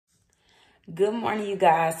Good morning, you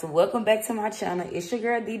guys. Welcome back to my channel. It's your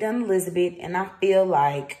girl, D Dun Elizabeth, and I feel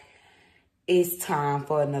like it's time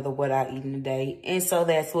for another What I Eat in a Day. And so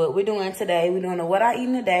that's what we're doing today. We're doing a What I Eat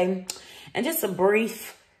in a Day and just a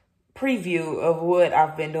brief preview of what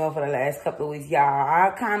I've been doing for the last couple of weeks, y'all.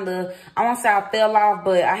 I won't say I fell off,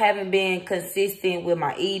 but I haven't been consistent with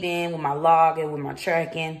my eating, with my logging, with my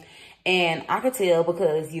tracking. And I could tell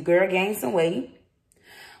because your girl gained some weight.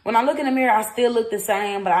 When I look in the mirror, I still look the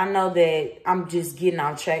same, but I know that I'm just getting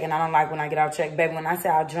off track, and I don't like when I get off track. Baby, when I say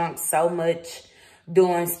I drunk so much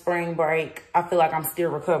during spring break, I feel like I'm still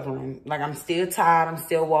recovering. Like, I'm still tired, I'm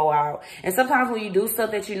still wore out. And sometimes when you do stuff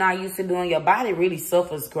that you're not used to doing, your body really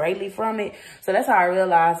suffers greatly from it. So that's how I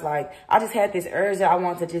realized, like, I just had this urge that I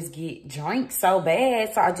want to just drink so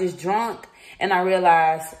bad. So I just drunk, and I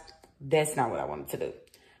realized that's not what I wanted to do.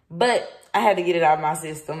 But I had to get it out of my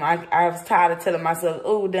system. I was tired of telling myself,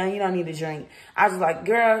 oh, done, you don't need to drink. I was like,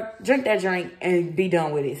 girl, drink that drink and be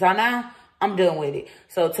done with it. So now I'm done with it.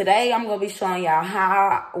 So today I'm going to be showing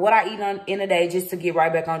y'all what I eat in a day just to get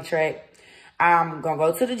right back on track. I'm going to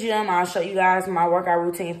go to the gym. I'll show you guys my workout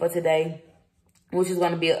routine for today, which is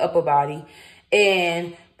going to be an upper body.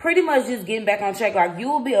 And pretty much just getting back on track. Like, you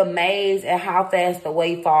will be amazed at how fast the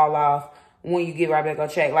weight fall off when you get right back on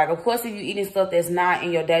track. Like, of course, if you're eating stuff that's not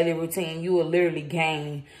in your daily routine, you will literally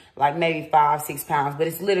gain like maybe 5-6 pounds, but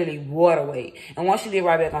it's literally water weight. And once you get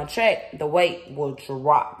right back on track, the weight will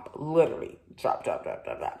drop, literally drop.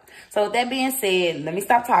 So with that being said, let me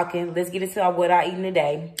stop talking. Let's get into what I eat in a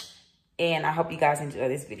day. And I hope you guys enjoy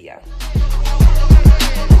this video.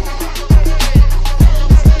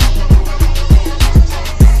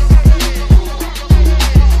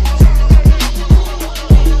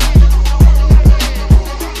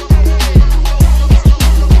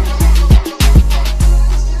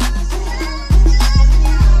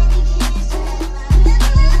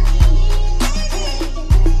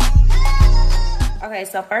 Okay,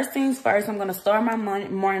 so first things first, I'm going to start my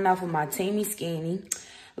morning off with my Teamy Skinny.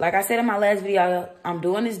 Like I said in my last video, I'm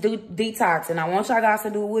doing this detox, and I want y'all guys to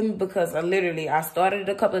do it with me because I started it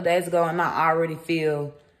a couple of days ago, and I already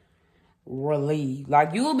feel relieved.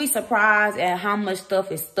 Like, you will be surprised at how much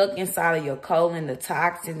stuff is stuck inside of your colon, the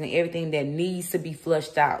toxins and everything that needs to be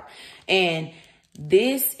flushed out. And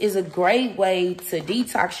this is a great way to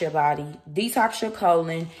detox your body, detox your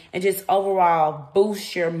colon, and just overall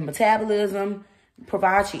boost your metabolism,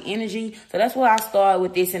 provide you energy. So that's why I start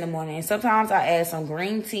with this in the morning. And sometimes I add some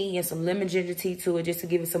green tea and some lemon ginger tea to it just to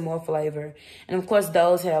give it some more flavor. And of course,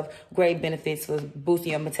 those have great benefits for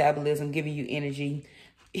boosting your metabolism, giving you energy,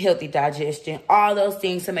 healthy digestion, all those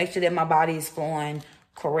things to make sure that my body is flowing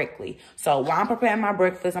correctly. So while I'm preparing my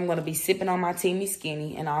breakfast, I'm going to be sipping on my Teamy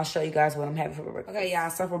Skinny, and I'll show you guys what I'm having for breakfast. Okay,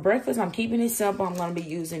 y'all, so for breakfast, I'm keeping it simple. I'm going to be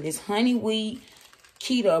using this honey wheat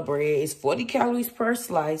keto bread. It's 40 calories per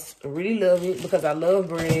slice. I really love it because I love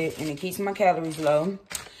bread and it keeps my calories low.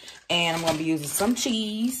 And I'm going to be using some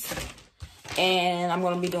cheese. And I'm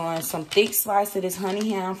going to be doing some thick slice of this honey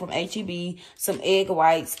ham from HEB, some egg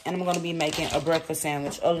whites, and I'm going to be making a breakfast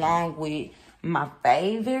sandwich along with my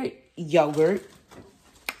favorite yogurt,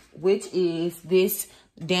 which is this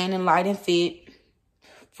Dan & Light and Fit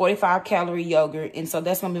 45 calorie yogurt. And so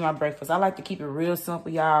that's gonna be my breakfast. I like to keep it real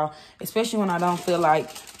simple, y'all, especially when I don't feel like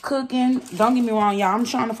cooking. Don't get me wrong, y'all, I'm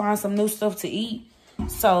trying to find some new stuff to eat,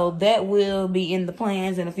 so that will be in the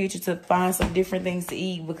plans in the future to find some different things to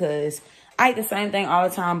eat, because I eat the same thing all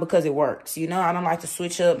the time because it works. You know, I don't like to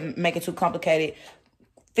switch up, make it too complicated.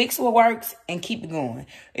 Fix what works and keep it going.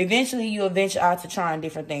 Eventually you'll venture out to trying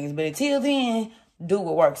different things, but until then, do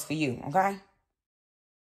what works for you. Okay.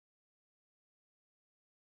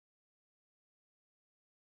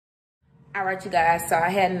 All right, you guys, so I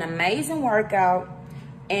had an amazing workout,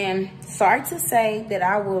 and sorry to say that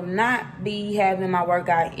I will not be having my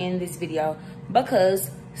workout in this video because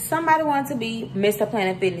somebody wanted to be Mr.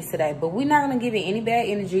 Planet Fitness today, but we're not going to give it any bad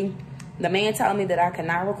energy. The man told me that I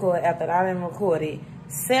cannot record after I done recorded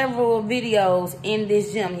several videos in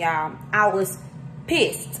this gym, y'all. I was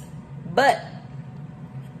pissed, but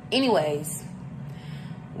anyways,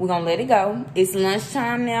 we're going to let it go. It's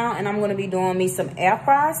lunchtime now, and I'm going to be doing me some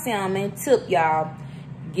air-fried salmon. Tip, y'all,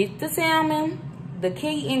 get the salmon. The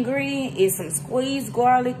key ingredient is some squeezed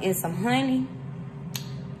garlic and some honey.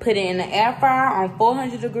 Put it in the air fryer on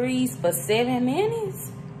 400 degrees for 7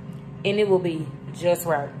 minutes, and it will be just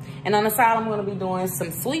right. And on the side, I'm going to be doing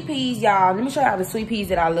some sweet peas, y'all. Let me show y'all the sweet peas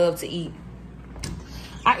that I love to eat.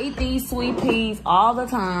 I eat these sweet peas all the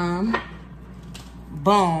time.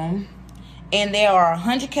 Boom. And there are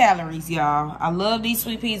 100 calories, y'all. I love these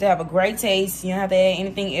sweet peas. They have a great taste. You don't have to add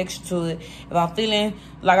anything extra to it. If I'm feeling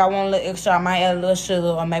like I want a little extra, I might add a little sugar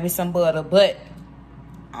or maybe some butter. But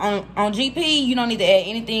on GP, you don't need to add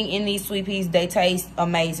anything in these sweet peas. They taste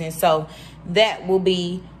amazing. So that will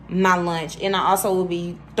be my lunch. And I also will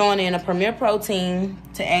be throwing in a Premier Protein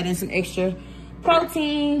to add in some extra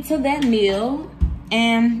protein to that meal.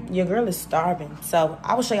 And your girl is starving. So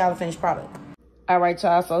I will show y'all the finished product. All right,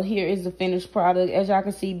 y'all, so here is the finished product. As y'all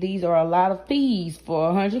can see, these are a lot of peas for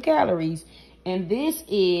 100 calories. And this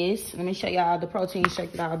is, let me show y'all the protein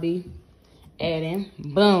shake that I'll be adding.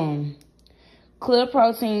 Boom. Clear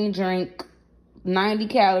protein drink, 90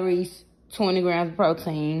 calories, 20 grams of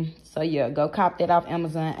protein. So yeah, go cop that off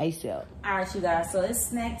Amazon ASAP. All right, you guys, so it's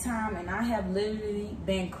snack time, and I have literally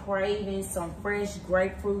been craving some fresh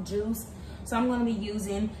grapefruit juice. So I'm gonna be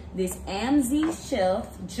using this AMZCHEF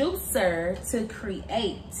juicer to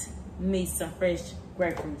create me some fresh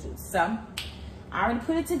grapefruit juice. So I already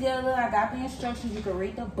put it together. I got the instructions. You can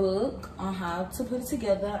read the book on how to put it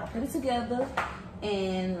together. I put it together,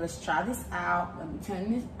 and let's try this out. Let me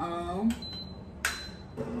turn this on.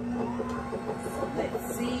 So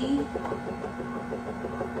let's see.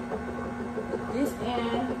 Put this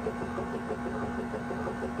in.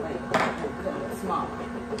 Wait, cut it small.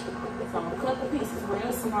 So I'm gonna cut the pieces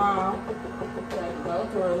real small so I can go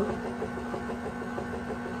through.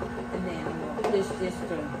 And then I'm gonna push this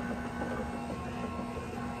through.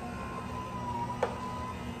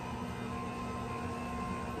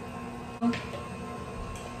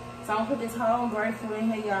 So I'm gonna put this whole grapefruit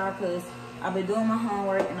in here, y'all, because I've been doing my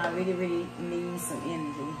homework and I really, really need some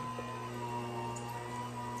energy.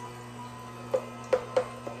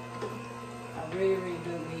 I really, really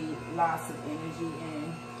do need lots of energy,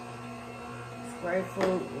 and this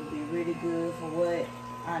grapefruit will be really good for what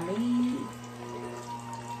I need.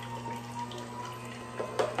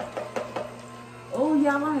 Oh,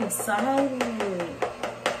 y'all, I'm excited.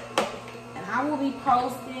 And I will be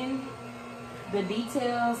posting the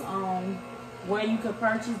details on where you could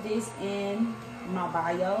purchase this in my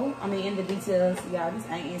bio. I mean, in the details. Y'all, this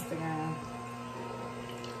ain't Instagram.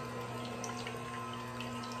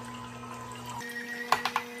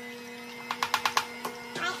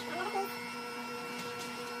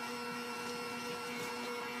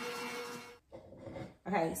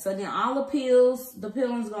 Okay, so then all the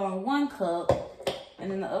peelings go in 1 cup,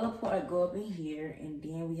 and then the other part go up in here, and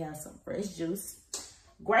then we have some fresh juice,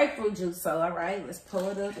 grapefruit juice. So all right, let's pull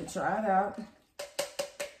it up and try it out.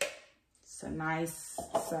 It's a nice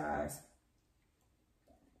size.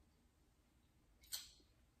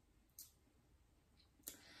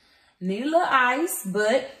 Need a little ice,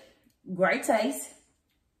 but great taste.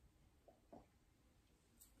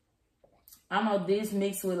 I know this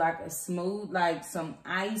mixed with like a smooth, like some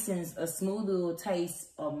ice and a smoother will taste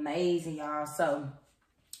amazing, y'all. So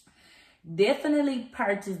definitely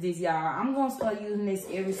purchase this, y'all. I'm gonna start using this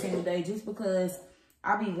every single day just because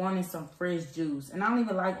I be wanting some fresh juice. And I don't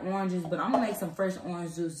even like oranges, but I'm gonna make some fresh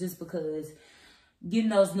orange juice just because getting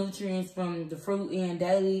those nutrients from the fruit in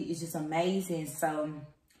daily is just amazing. So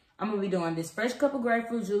I'm gonna be doing this fresh cup of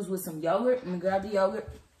grapefruit juice with some yogurt. Let me grab the yogurt.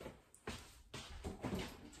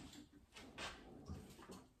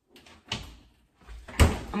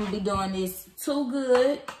 I'm gonna be doing this Too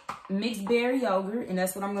Good mixed berry yogurt, and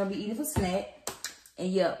that's what I'm gonna be eating for snack. And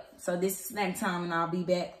yep, so this is snack time, and I'll be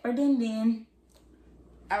back for din.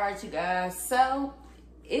 All right, you guys, so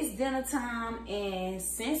it's dinner time, and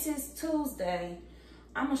since it's Tuesday,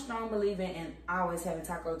 I'm a strong believer in always having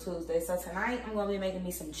Taco Tuesday. So tonight, I'm gonna be making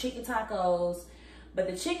me some chicken tacos. But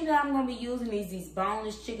the chicken that I'm gonna be using is these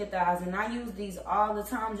boneless chicken thighs, and I use these all the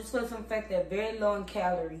time just for the fact they're very low in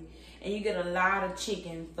calorie, and you get a lot of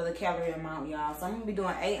chicken for the calorie amount, y'all. So I'm gonna be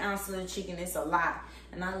doing 8 ounces of chicken. It's a lot,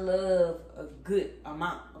 and I love a good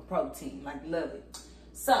amount of protein, like love it.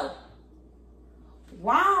 So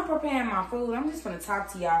while I'm preparing my food, I'm just gonna talk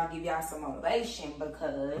to y'all and give y'all some motivation,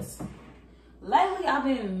 because lately I've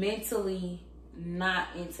been mentally not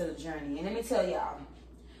into the journey. And let me tell y'all,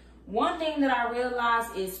 one thing that I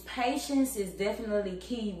realized is patience is definitely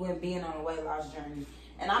key when being on a weight loss journey.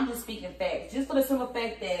 And I'm just speaking facts, just for the simple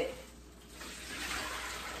fact that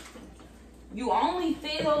you only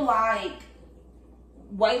feel like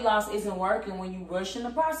weight loss isn't working when you rush in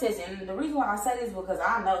the process. And the reason why I say this is because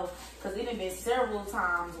I know, because it has been several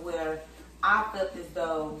times where I felt as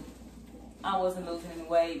though I wasn't losing any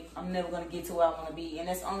weight. I'm never going to get to where I want to be. And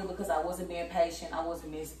that's only because I wasn't being patient. I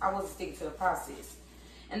wasn't sticking to the process.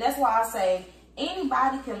 And that's why I say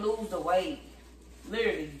anybody can lose the weight.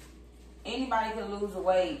 Literally. Anybody can lose the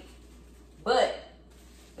weight. But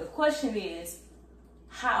the question is,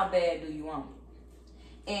 how bad do you want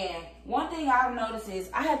it? And one thing I've noticed is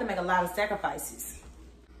I had to make a lot of sacrifices.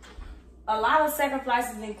 A lot of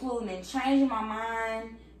sacrifices including changing my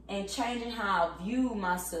mind and changing how I view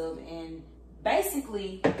myself. And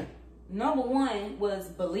basically, number one was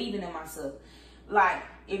believing in myself. Like,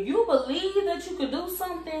 if you believe that you could do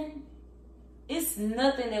something, it's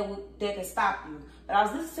nothing that can stop you. But I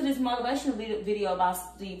was listening to this motivational video about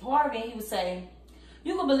Steve Harvey, and he was saying,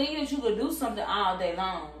 you can believe that you could do something all day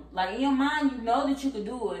long. Like, in your mind, you know that you could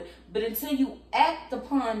do it, but until you act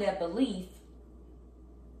upon that belief,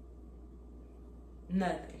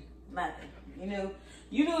 nothing.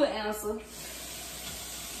 You know the answer.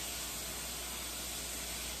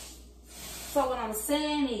 So what I'm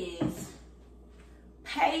saying is,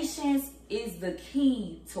 patience is the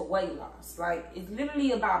key to weight loss. Like, it's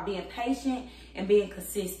literally about being patient and being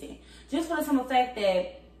consistent. Just for the simple fact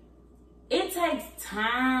that it takes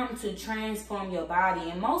time to transform your body,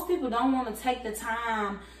 and most people don't want to take the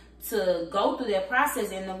time to go through that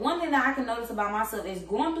process. And the one thing that I can notice about myself is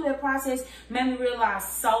going through that process made me realize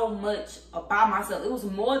so much about myself. It was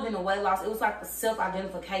more than a weight loss. It was like the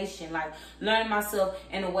self-identification, like learning myself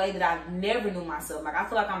in a way that I never knew myself. Like, I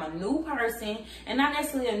feel like I'm a new person, and not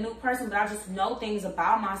necessarily a new person, but I just know things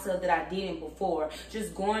about myself that I didn't before.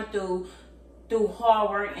 Just going through hard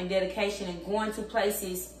work and dedication and going to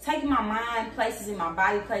places, taking my mind places and my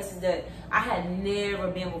body places that I had never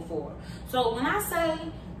been before. So when I say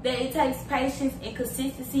that it takes patience and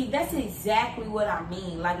consistency, that's exactly what I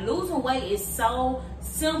mean. Like, losing weight is so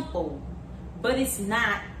simple, but it's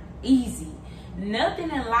not easy. Nothing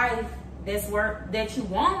in life that you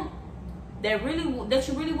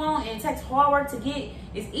really want and it takes hard work to get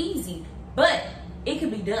is easy, but it can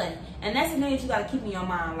be done. And that's the thing that you gotta keep in your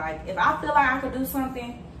mind. Like, if I feel like I could do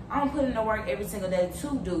something, I'm gonna put in the work every single day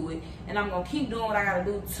to do it, and I'm gonna keep doing what I gotta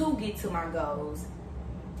do to get to my goals.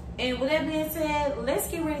 And with that being said, let's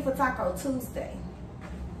get ready for Taco Tuesday.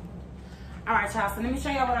 All right, y'all, so let me show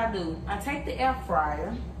y'all what I do. I take the air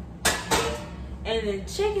fryer, and the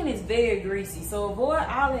chicken is very greasy, so avoid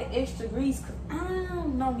all that extra grease, because I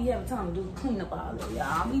don't know if you have time to clean up all of y'all.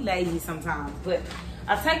 I'll be lazy sometimes, but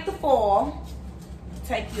I take the foil,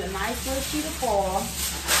 take you a nice little sheet of foil,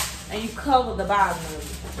 and you cover the bottom of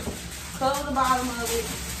it. Cover the bottom of it,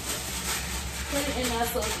 put it in there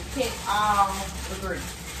so it can catch all the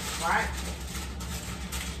grease. Right?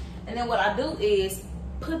 And then what I do is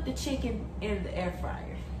put the chicken in the air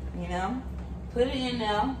fryer. You know? Put it in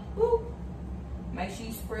there. Woo. Make sure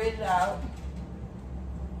you spread it out.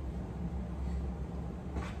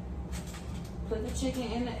 Put the chicken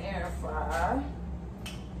in the air fryer.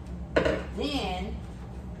 Then,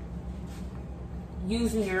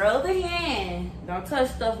 using your other hand, don't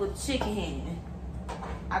touch stuff with the chicken hand.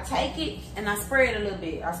 I take it and I spray it a little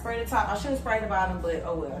bit. I spray the top. I should have sprayed the bottom, but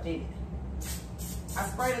oh well, I did it. I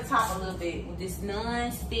spray the top a little bit with this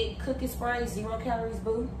non-stick cookie spray, 0 calories,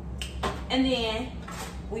 boo. And then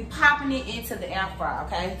we popping it into the air fryer,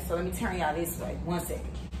 okay? So let me turn y'all this way, 1 second.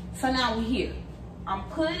 So now we here. I'm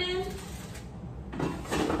putting it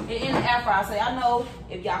in the air fryer. So y'all know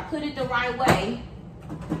if y'all put it the right way,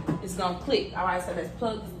 it's gonna click. All right, so let's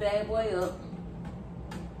plug this bad boy up.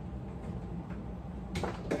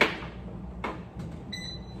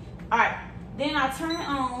 All right, then I turn it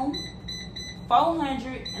on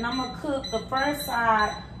 400, and I'm gonna cook the first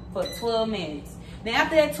side for 12 minutes. Then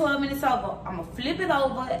after that 12 minutes over, I'm gonna flip it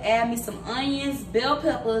over, add me some onions, bell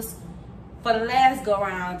peppers for the last go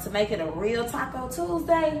around to make it a real Taco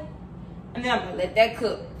Tuesday. And then I'm gonna let that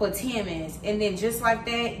cook for 10 minutes. And then just like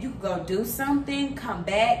that, you go do something, come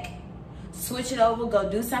back, switch it over, go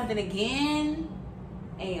do something again,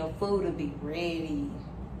 and your food will be ready.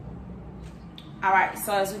 All right,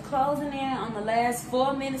 so as we're closing in on the last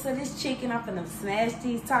 4 minutes of this chicken, I'm gonna smash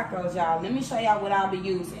these tacos, y'all. Let me show y'all what I'll be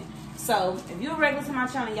using. So if you're regular to my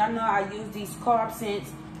channel, y'all know I use these Carb Sense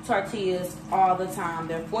tortillas all the time.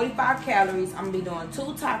 They're 45 calories. I'm gonna be doing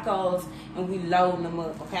 2 tacos and we loading them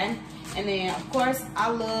up, okay? And then of course,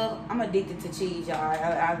 I'm addicted to cheese, y'all.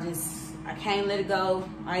 I can't let it go.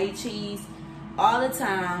 I eat cheese all the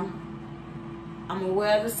time. I'm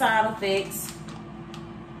aware of the side effects.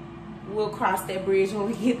 We'll cross that bridge when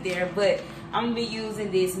we get there, but I'm gonna be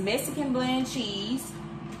using this Mexican blend cheese,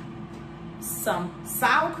 some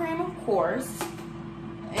sour cream, of course,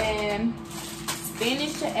 and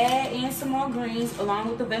spinach to add in some more greens along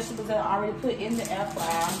with the vegetables that I already put in the air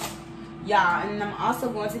fryer, y'all. And I'm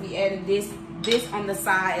also going to be adding this on the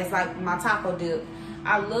side as like my taco dip.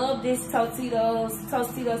 I love this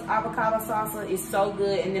Tostitos avocado salsa. It's so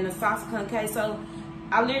good. And then the salsa con queso.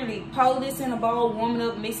 I literally pour this in a bowl, warm it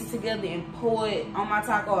up, mix it together, and pour it on my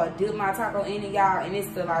taco or dip my taco in it, y'all. And it's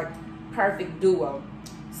the like perfect duo.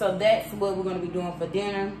 So that's what we're gonna be doing for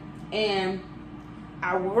dinner. And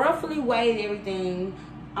I roughly weighed everything.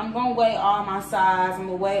 I'm gonna weigh all my sides. I'm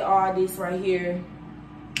gonna weigh all this right here.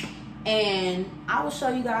 And I will show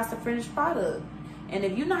you guys the finished product. And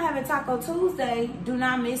if you're not having Taco Tuesday, do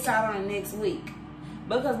not miss out on it next week.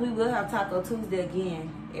 Because we will have Taco Tuesday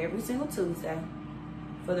again every single Tuesday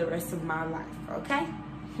for the rest of my life, okay?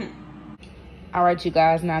 All right, you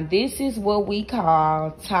guys. Now, this is what we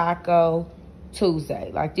call Taco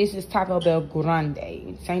Tuesday. Like, this is Taco Bell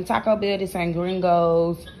Grande. This ain't Taco Bell, this ain't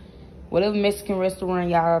Gringos. Whatever Mexican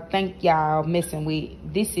restaurant y'all think y'all messing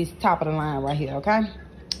with, this is top of the line right here, okay?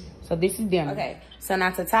 So this is dinner. Okay, so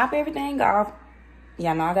now to top everything off,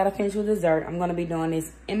 y'all know I gotta finish with dessert. I'm gonna be doing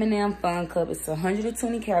this M&M Fun Cup. It's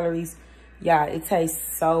 120 calories. Y'all, it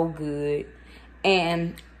tastes so good.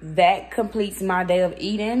 And that completes my day of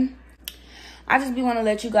eating. I just want to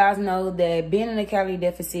let you guys know that being in a calorie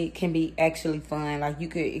deficit can be actually fun. Like, you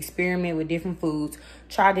could experiment with different foods,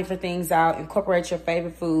 try different things out, incorporate your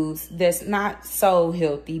favorite foods that's not so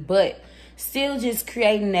healthy, but still just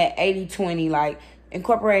creating that 80-20, like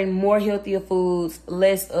incorporating more healthier foods,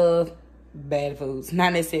 less of bad foods.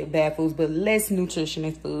 Not necessarily bad foods, but less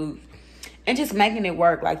nutritious foods. And just making it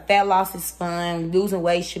work. Like, fat loss is fun. Losing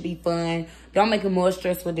weight should be fun. Don't make it more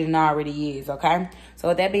stressful than it already is, okay? So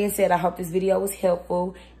with that being said, I hope this video was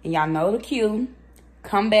helpful. And y'all know the cue.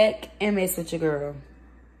 Come back and mess with your girl.